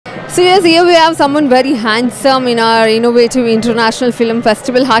So yes, here we have someone very handsome in our innovative international film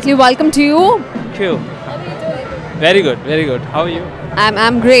festival. Heartily welcome to you. Thank you. Very good, very good. How are you?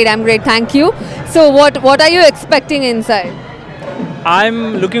 I'm great. I'm great. Thank you. So what are you expecting inside?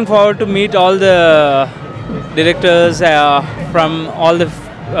 I'm looking forward to meet all the directors from all the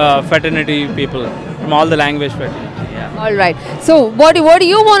fraternity people, from all the language fraternity. Yeah. All right. So what do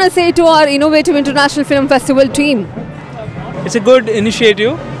you want to say to our innovative international film festival team? It's a good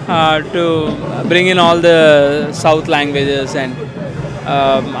initiative to bring in all the South languages, and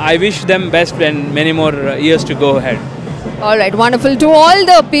I wish them best and many more years to go ahead. All right, wonderful. To all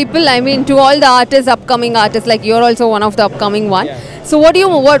the people, to all the artists, upcoming artists, like you're also one of the upcoming one. Yeah. So what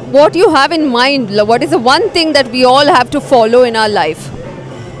do you have in mind? What is the one thing that we all have to follow in our life?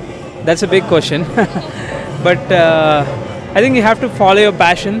 That's a big question, but I think you have to follow your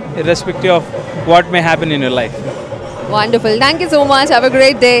passion, irrespective of what may happen in your life. Wonderful. Thank you so much. Have a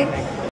great day.